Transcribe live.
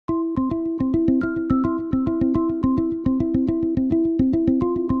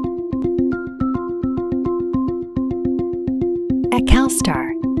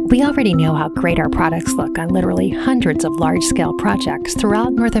CalStar, we already know how great our products look on literally hundreds of large-scale projects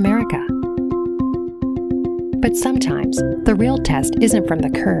throughout North America. But sometimes, the real test isn't from the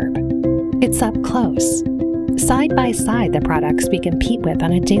curb. It's up close, side by side the products we compete with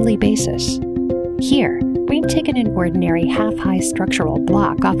on a daily basis. Here, we've taken an ordinary half-high structural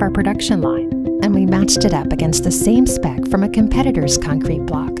block off our production line, and we matched it up against the same spec from a competitor's concrete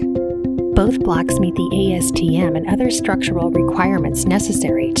block. Both blocks meet the ASTM and other structural requirements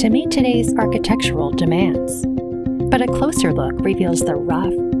necessary to meet today's architectural demands. But a closer look reveals the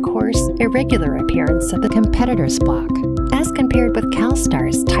rough, coarse, irregular appearance of the competitor's block, as compared with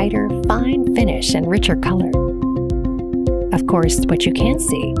CalStar's tighter, fine finish and richer color. Of course, what you can't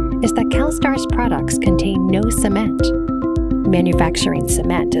see is that CalStar's products contain no cement. Manufacturing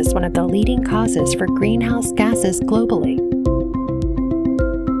cement is one of the leading causes for greenhouse gases globally.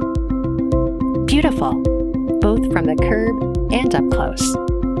 Beautiful, both from the curb and up close.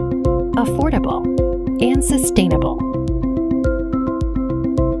 Affordable and sustainable.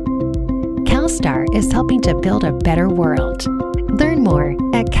 CalStar is helping to build a better world. Learn more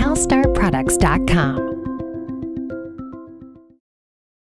at CalStarProducts.com.